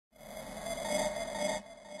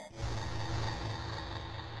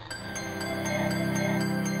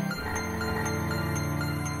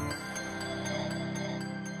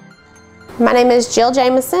My name is Jill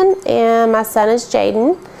Jamison, and my son is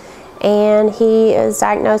Jaden, and he is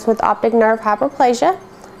diagnosed with optic nerve hyperplasia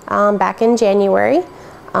back in January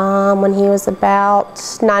when he was about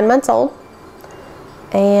 9 months old.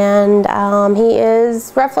 And he's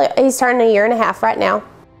turning 1.5 years right now.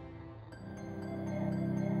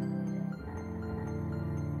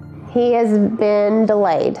 He has been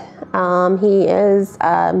delayed. He is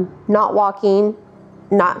not walking,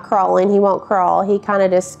 not crawling. He won't crawl. He kind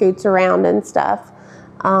of just scoots around and stuff.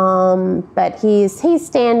 But he's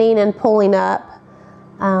standing and pulling up.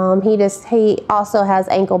 He also has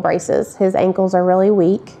ankle braces. His ankles are really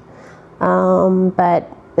weak. But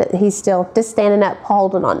he's still just standing up,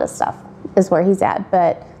 holding on to stuff is where he's at.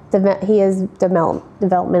 But he is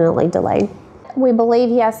developmentally delayed. We believe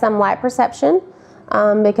he has some light perception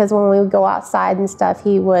because when we would go outside and stuff,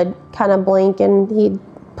 he would kind of blink and he'd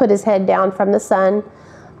put his head down from the sun.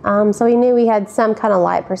 So we knew he had some kind of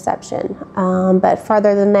light perception. But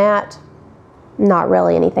further than that, not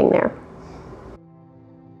really anything there.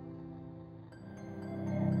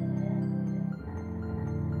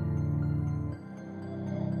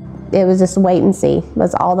 It was just wait and see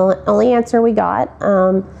was all the only answer we got.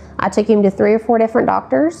 I took him to 3 or 4 different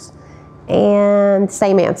doctors and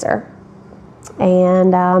same answer.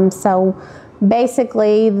 And so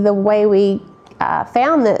basically the way we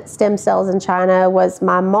found that stem cells in China was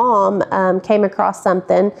my mom came across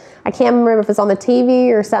something. I can't remember if it was on the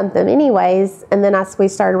TV or something anyways, and then we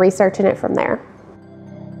started researching it from there.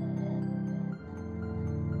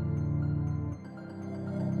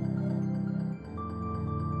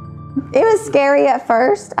 It was scary at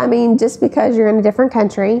first, I mean, just because you're in a different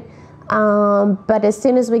country. But as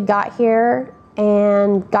soon as we got here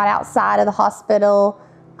and got outside of the hospital,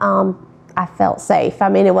 I felt safe. I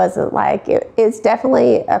mean, it wasn't like, it's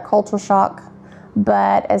definitely a cultural shock.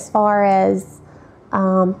 But as far as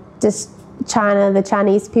just China, the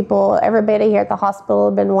Chinese people, everybody here at the hospital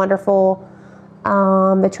have been wonderful.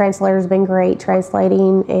 The translator's been great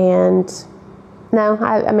translating. And no,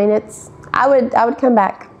 I mean, I would come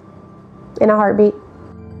back in a heartbeat.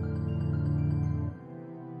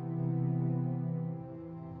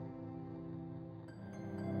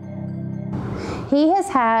 He has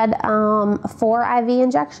had 4 IV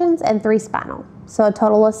injections and 3 spinal, so a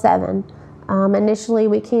total of 7. Initially,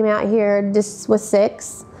 we came out here just with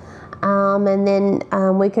 6, and then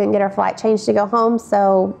we couldn't get our flight changed to go home,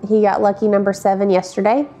 so he got lucky number 7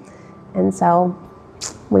 yesterday, and so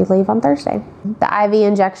we leave on Thursday. The IV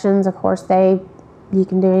injections, of course, you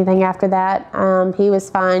can do anything after that. He was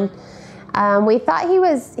fine. We thought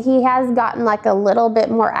he has gotten like a little bit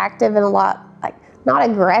more active and a lot, like not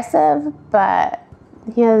aggressive, but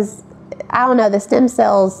he has, I don't know, the stem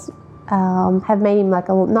cells have made him like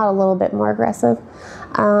not a little bit more aggressive.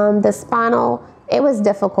 The spinal, it was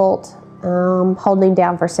difficult holding him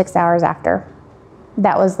down for 6 hours after.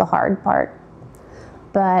 That was the hard part.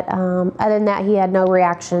 But other than that, he had no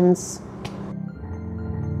reactions.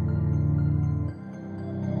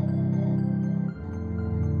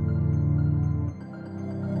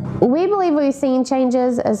 We believe we've seen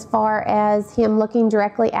changes as far as him looking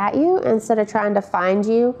directly at you instead of trying to find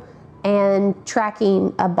you and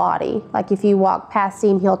tracking a body. Like if you walk past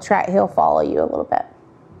him, he'll follow you a little bit.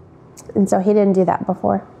 And so he didn't do that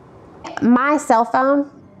before. My cell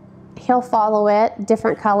phone, he'll follow it,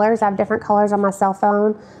 different colors. I have different colors on my cell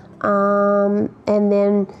phone. And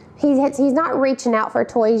then he's not reaching out for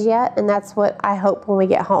toys yet, and that's what I hope when we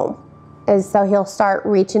get home, is so he'll start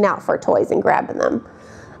reaching out for toys and grabbing them.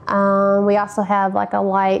 We also have like a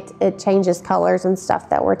light, it changes colors and stuff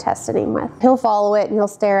that we're testing him with. He'll follow it and he'll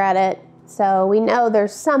stare at it. So we know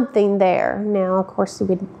there's something there. Now, of course,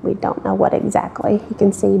 we don't know what exactly he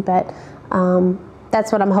can see, but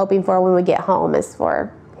that's what I'm hoping for when we get home, is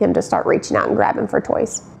for him to start reaching out and grabbing for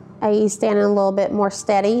toys. He's standing a little bit more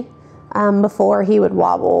steady. Before he would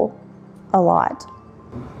wobble a lot.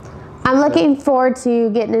 I'm looking forward to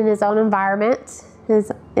getting in his own environment,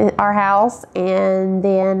 our house, and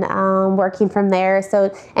then working from there,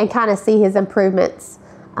 and kind of see his improvements,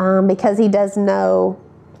 because he does know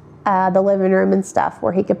the living room and stuff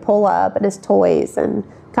where he could pull up and his toys and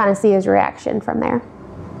kind of see his reaction from there.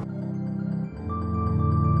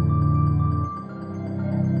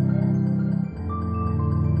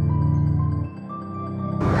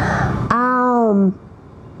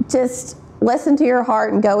 Just listen to your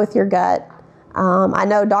heart and go with your gut. I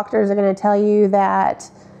know doctors are going to tell you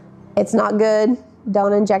that it's not good.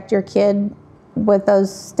 Don't inject your kid with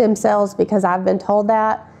those stem cells, because I've been told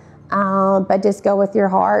that. But just go with your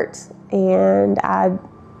heart, and I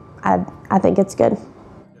think it's good.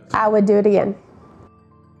 I would do it again.